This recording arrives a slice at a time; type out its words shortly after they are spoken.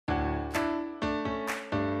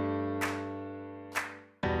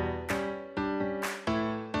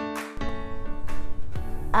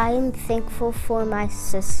I am thankful for my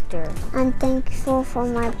sister. I'm thankful for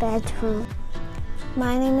my bedroom.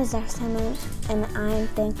 My name is Arsena, and I am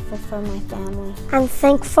thankful for my family. I'm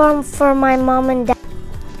thankful for my mom and dad.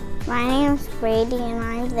 My name is Brady, and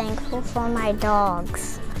I'm thankful for my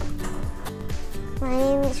dogs. My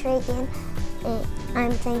name is Reagan, and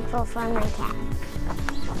I'm thankful for my cat.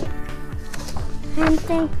 I'm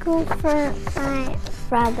thankful for my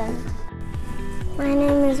brother. My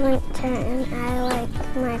name is Winter, and I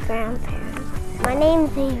like my grandparents. My name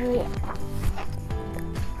is Avery.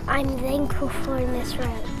 I'm thankful for Miss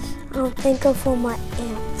Rose. I'm thankful for my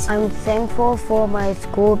aunts. I'm thankful for my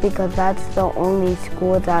school because that's the only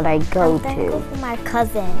school that I go I'm thankful to. for my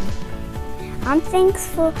cousin. I'm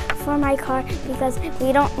thankful for my car because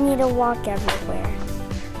we don't need to walk everywhere.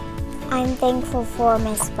 I'm thankful for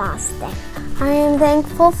Miss Boston. I am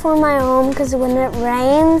thankful for my home because when it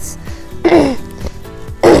rains,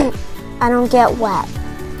 I don't get wet.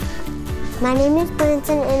 My name is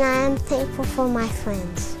Branson, and I am thankful for my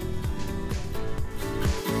friends.